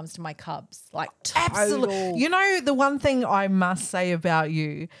lioness when it comes to my cubs. Like total. Absolutely. You know, the one thing I must say about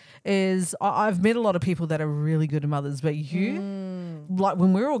you is I've met a lot of people that are really good mothers, but you, like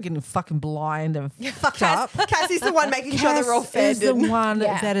when we're all getting fucking blind and fucked up, Cassie's the one making sure they're all Cass fed. is the one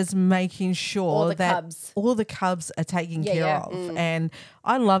Yeah. that is making sure All the that cubs. all the cubs are taken Yeah, care yeah. of. And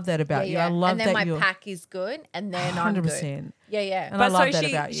I love that about you. I love and then that my you're pack is good, and then I'm good. 100%. Yeah, yeah. And I But love so that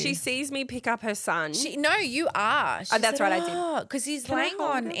about you. she sees me pick up her son. No, you are. She that's said, right, I did. Because he's Can I laying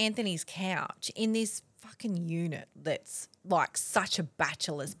hold on him? Anthony's couch in this fucking unit that's like such a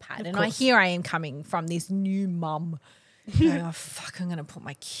bachelor's pad. And here I am coming from this new mum going, oh, fuck, I'm going to put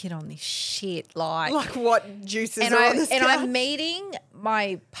my kid on this shit. like what juices and are on this couch? I'm meeting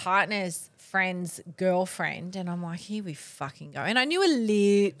my partner's friend's girlfriend, and I'm like, here we fucking go. And I knew a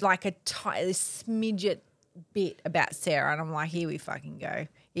smidget bit about Sarah, and I'm like, here we fucking go.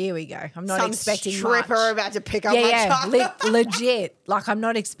 Here we go. I'm not Some expecting stripper much. about to pick up my Yeah, child. legit. Like I'm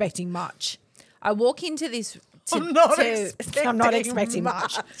not expecting much. I walk into this. I'm not I'm not expecting expecting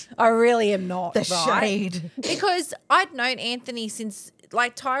much. I really am not. the right? shade. Because I'd known Anthony since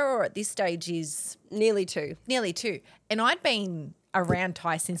like Tyra at this stage is Nearly 2. nearly 2, and I'd been around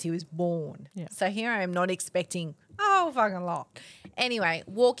Ty since he was born. Yeah. So here I am not expecting a whole fucking lot. Anyway,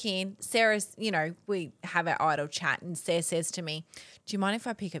 walk in. Sarah's, we have our idle chat, and Sarah says to me, "Do you mind if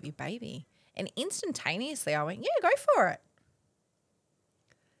I pick up your baby?" And instantaneously, I went, "Yeah, go for it."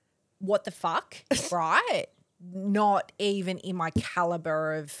 What the fuck, right? Not even in my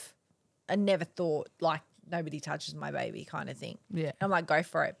caliber of. I never thought like nobody touches my baby kind of thing. Yeah. I'm like, go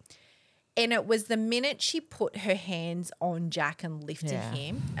for it. And it was the minute she put her hands on Jack and lifted Yeah.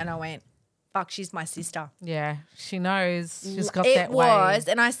 him, and I went, fuck, she's my sister. Yeah, she knows. She's got It that was,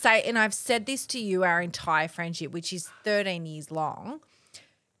 way. and I've said this to you, our entire friendship, which is 13 years long.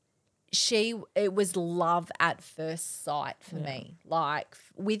 It was love at first sight for me. Like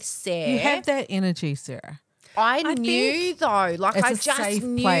with Sarah. You have that energy, Sarah. I knew though, like it's I a just safe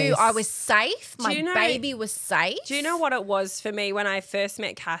knew place. I was safe. My you know- baby was safe. Do you know what it was for me when I first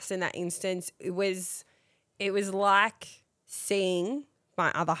met Cass in that instance? It was like seeing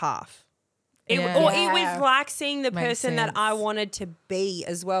my other half. It was like seeing the Makes person that I sense. wanted to be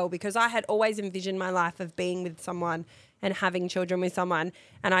as well, because I had always envisioned my life of being with someone and having children with someone.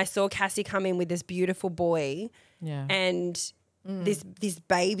 And I saw Cassie come in with this beautiful boy Yeah. and this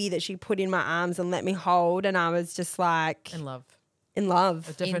baby that she put in my arms and let me hold. And I was just like In love. in love.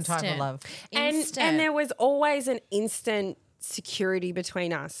 A different type of Instant. love. And there was always an instant security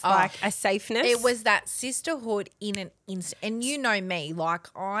between us, like a safeness. It was that sisterhood in an instant. And you know me, like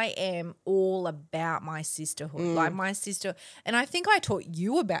I am all about my sisterhood. Like my sister, and I think I taught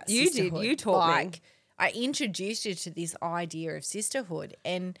you about You did. sisterhood. You taught me. like, I introduced you to this idea of sisterhood,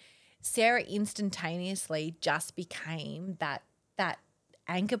 and Sarah instantaneously just became that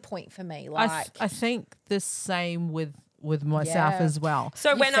anchor point for me. Like I think the same with myself Yeah. as well.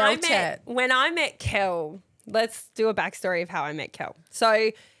 So You when felt it. when I met Kel, let's do a backstory of how I met Kel.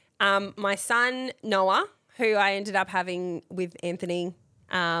 So my son Noah, who I ended up having with Anthony,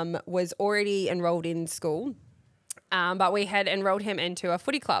 was already enrolled in school, but we had enrolled him into a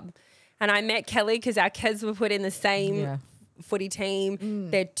footy club. And I met Kelly because our kids were put in the same Yeah. footy team.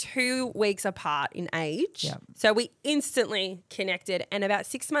 They're 2 weeks apart in age. Yeah. So we instantly connected. And about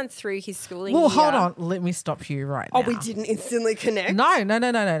 6 months through his schooling Well, year- hold on. Let me stop you right now. Oh, we didn't instantly connect?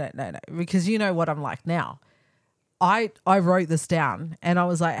 No. Because you know what I'm like now. I wrote this down and I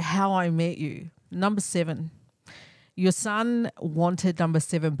was like, how I met you. Number 7. Your son wanted number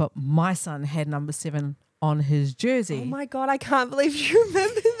 7, but my son had number 7 on his jersey. Oh my God, I can't believe you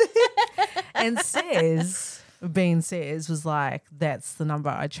remember that. And Says was like, that's the number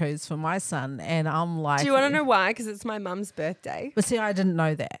I chose for my son. And I'm like, Do you want to know why? Because it's my mum's birthday. But see, I didn't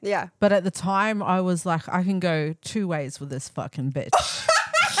know that. Yeah. But at the time, I was like, I can go 2 ways with this fucking bitch.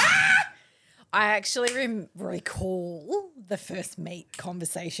 I actually recall the first meet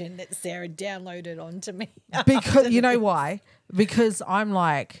conversation that Sarah downloaded onto me. Because you know why? Because I'm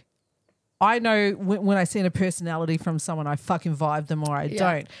like, I know when I see a personality from someone, I fucking vibe them or I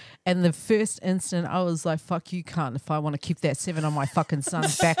don't. And the first instant, I was like, fuck you, cunt. If I want to keep that 7 on my fucking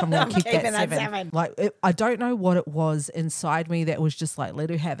son's back, I'm going to keep that keeping that 7. 7. Like, I don't know what it was inside me that was just like, let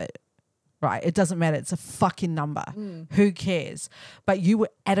her have it. Right? It doesn't matter. It's a fucking number. Who cares? But you were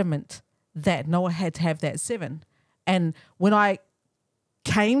adamant that Noah had to have that 7. And when I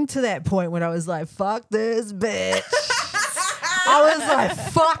came to that point when I was like, fuck this bitch. I was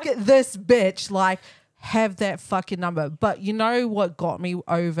like, fuck it, this bitch. Like, have that fucking number. But you know what got me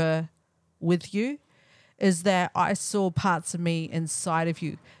over with you is that I saw parts of me inside of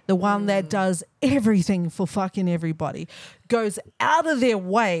you. The one that does everything for fucking everybody, goes out of their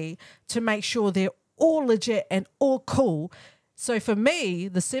way to make sure they're all legit and all cool. So for me,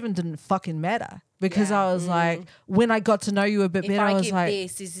 the 7 didn't fucking matter because I was like, when I got to know you a bit If better, I I was give like,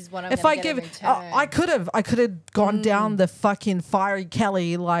 this is what I'm if going I to give get in it, return. I could have gone down the fucking fiery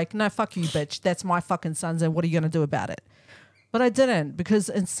Kelly, like, no, fuck you, bitch. That's my fucking sons, and what are you gonna do about it? But I didn't because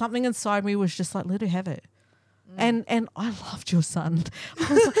something inside me was just like, let her have it. And I loved your son.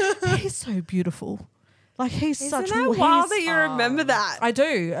 I was like, he's so beautiful. Like he's Isn't such. that wild he's- that you remember that? I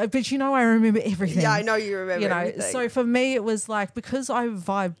do, but you know, I remember everything. Yeah, I know you remember everything. So for me, it was like because I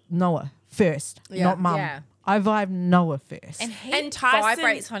vibed Noah first, not mum. Yeah. I vibed Noah first. And he And Tyson-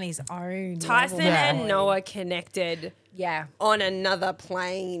 vibrates on his own. Tyson level. and Noah connected Yeah. on another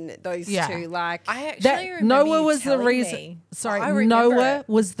plane, those Yeah. two. Like, I actually that remember Noah you was the telling reason. me. I Sorry, remember Noah it.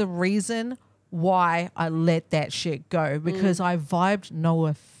 was the reason why I let that shit go because I vibed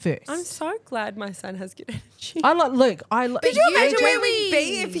Noah first. I'm so glad my son has good energy. I like look. Could you imagine AJ where we'd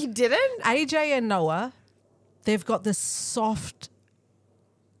be if he didn't? AJ and Noah, they've got this soft,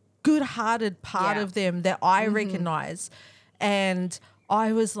 good-hearted part Yeah. of them that I recognize, and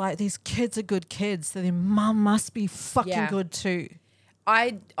I was like, these kids are good kids, so their mum must be fucking Yeah. good too.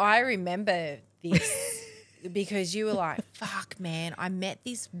 I remember this because you were like, "Fuck, man! I met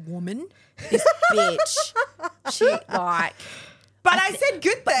this woman, this bitch. She like." But I said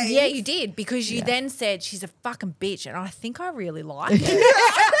good things. Yeah, you did because you then said she's a fucking bitch, and I think I really like it.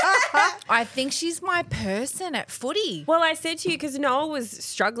 I think she's my person at footy. Well, I said to you because Noah was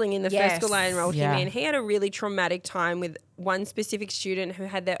struggling in the first Yes. school I enrolled Yeah. him in. He had a really traumatic time with one specific student who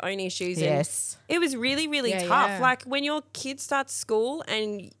had their own issues. Yes. And it was really, really Yeah, tough. yeah. Like when your kid starts school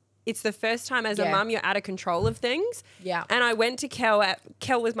and it's the first time as a Yeah. mum you're out of control of things. Yeah. And I went to Kel.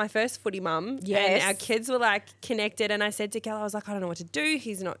 Kel was my first footy mum. Yes. And our kids were like connected. And I said to Kel, I was like, I don't know what to do.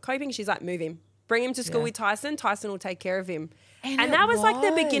 He's not coping. She's like, move him. Bring him to school with Tyson. Tyson will take care of him. And And it that was like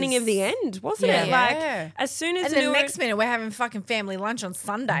the beginning of was. the end, wasn't Yeah. it? Yeah. Like as soon as And Noor- then next minute we're having fucking family lunch on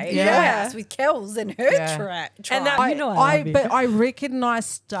Sunday Yeah. at your house with Kels and her Yeah. tribe. And that- I, You know I love you. but I recognize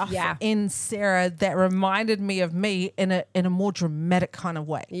stuff Yeah. in Sarah that reminded me of me in a more dramatic kind of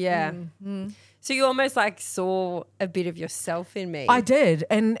way. Yeah. So you almost like saw a bit of yourself in me. I did,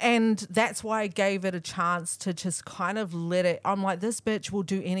 and that's why I gave it a chance to just kind of let it. I'm like, this bitch will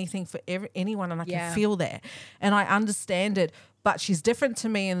do anything for anyone, and I Yeah. can feel that, and I understand it. But she's different to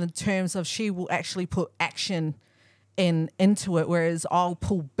me in the terms of she will actually put action into it, whereas I'll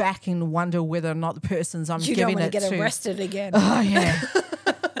pull back and wonder whether or not the person's I'm You don't giving want it to get to. arrested again. Oh yeah.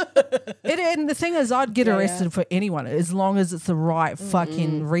 And the thing is, I'd get arrested for anyone as long as it's the right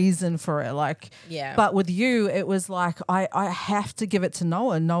fucking reason for it. Like, Yeah. But with you, it was like I have to give it to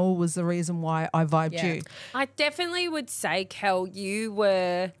Noah. Noah was the reason why I vibed Yeah. you. I definitely would say, Kel, you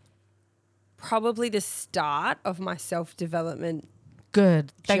were probably the start of my self-development.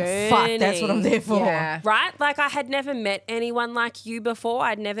 Good. Thank fuck. That's what I'm there for. Yeah. Right? Like I had never met anyone like you before.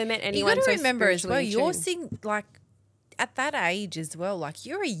 I'd never met You anyone got to so remember as well, spiritually you're tuned. seeing like at that age as well. Like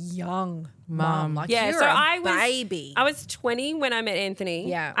you're a young Mum. mum. Like Yeah, you're so a I was baby. I was 20 when I met Anthony.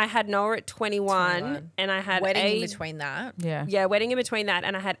 Yeah. I had Noah at 21, 21. and I had wedding in between that. Yeah. Yeah, wedding in between that,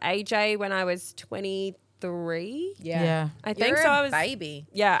 and I had AJ when I was 23. Yeah. Yeah. I think You're so. a I was baby.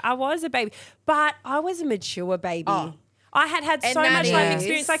 Yeah, I was a baby, but I was a mature baby. Oh. I had And so that much life is-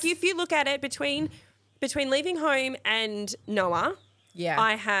 experience. Like if you look at it between leaving home and Noah, Yeah.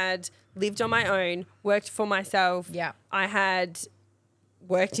 I had lived on my own, worked for myself. Yeah. I had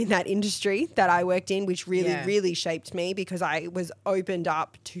worked in that industry that I worked in, which really, Yeah. really shaped me because I was opened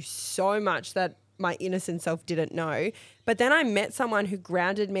up to so much that my innocent self didn't know. But then I met someone who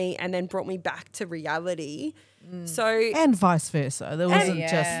grounded me and then brought me back to reality. So And vice versa. There wasn't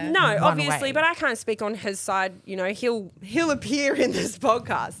Yeah. just no, one obviously, way. but I can't speak on his side. You know, he'll appear in this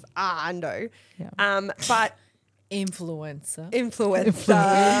podcast. I know. Yeah. But Influencer.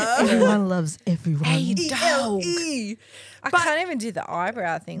 influencer. Everyone loves everyone. Hey, dog. E. I can't even do the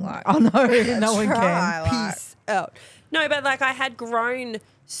eyebrow thing like Oh no, no one try, can. like, Peace out. No, but like I had grown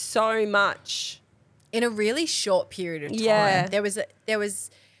so much. in a really short period of time. Yeah. There was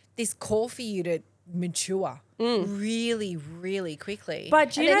this call for you to mature really, really quickly.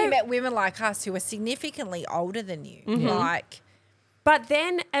 But and you then know- you met women like us who are significantly older than you. Like But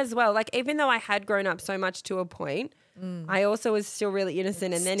then as well, like even though I had grown up so much to a point, I also was still really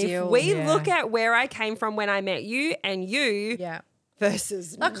innocent. And then if Still, we yeah. look at where I came from when I met you and you yeah.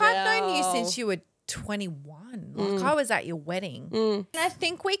 versus Like I've known you now. since you were 21. Like I was at your wedding. And I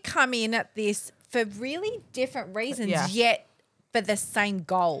think we come in at this for really different reasons, Yeah. yet for the same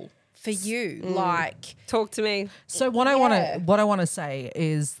goal for you. Like Talk to me. So what I want to say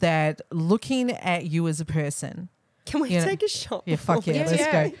is that looking at you as a person. Can we Yeah. take a shot? Yeah, fuck yeah, Yeah, let's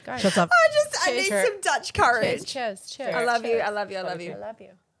yeah, go. go. Shut up. I Cheers. need some Dutch courage. cheers. I love you. I love you. I love you. love you.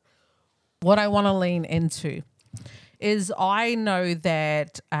 What I want to lean into is I know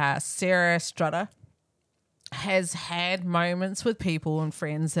that Sarah Strutter has had moments with people and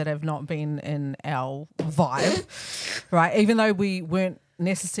friends that have not been in our vibe, right? Even though we weren't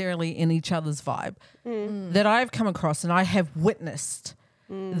necessarily in each other's vibe, that I've come across and I have witnessed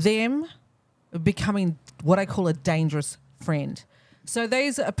them becoming what I call a dangerous friend. So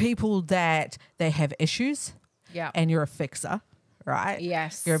these are people that they have issues, Yeah. and you're a fixer, right?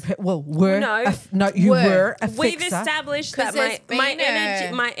 Yes. You're were No. no, you were a We've fixer, established 'Cause that there's my been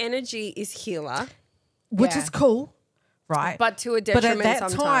a- my energy is healer, which Yeah. is cool, right? but to a But at detriment that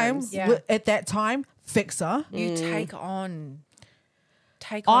sometimes. Yeah. at that time, fixer. You take on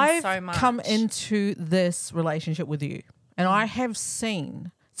I've so much. come into this relationship with you, and I have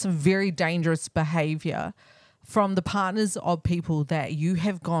seen some very dangerous behavior from the partners of people that you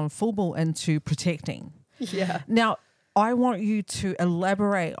have gone full ball into protecting. Yeah. Now, I want you to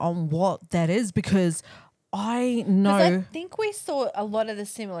elaborate on what that is, because I know. 'Cause I think we saw a lot of the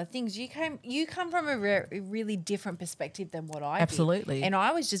similar things. You come from a really different perspective than what I did. Absolutely. And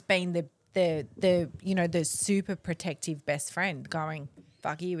I was just being the super protective best friend, going,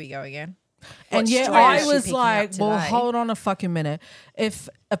 "Fuck, here we go again." And What yeah, strategy I is she was picking like, up well, today? hold on a fucking minute. If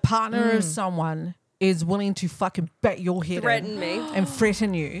a partner of someone is willing to fucking bat your head Threaten in me. and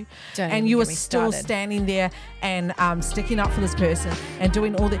threaten you, Don't and even you get are me still started. standing there and sticking up for this person and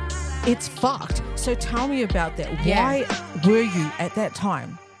doing all that, it's fucked. So tell me about that. Yeah. Why were you at that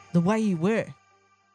time the way you were?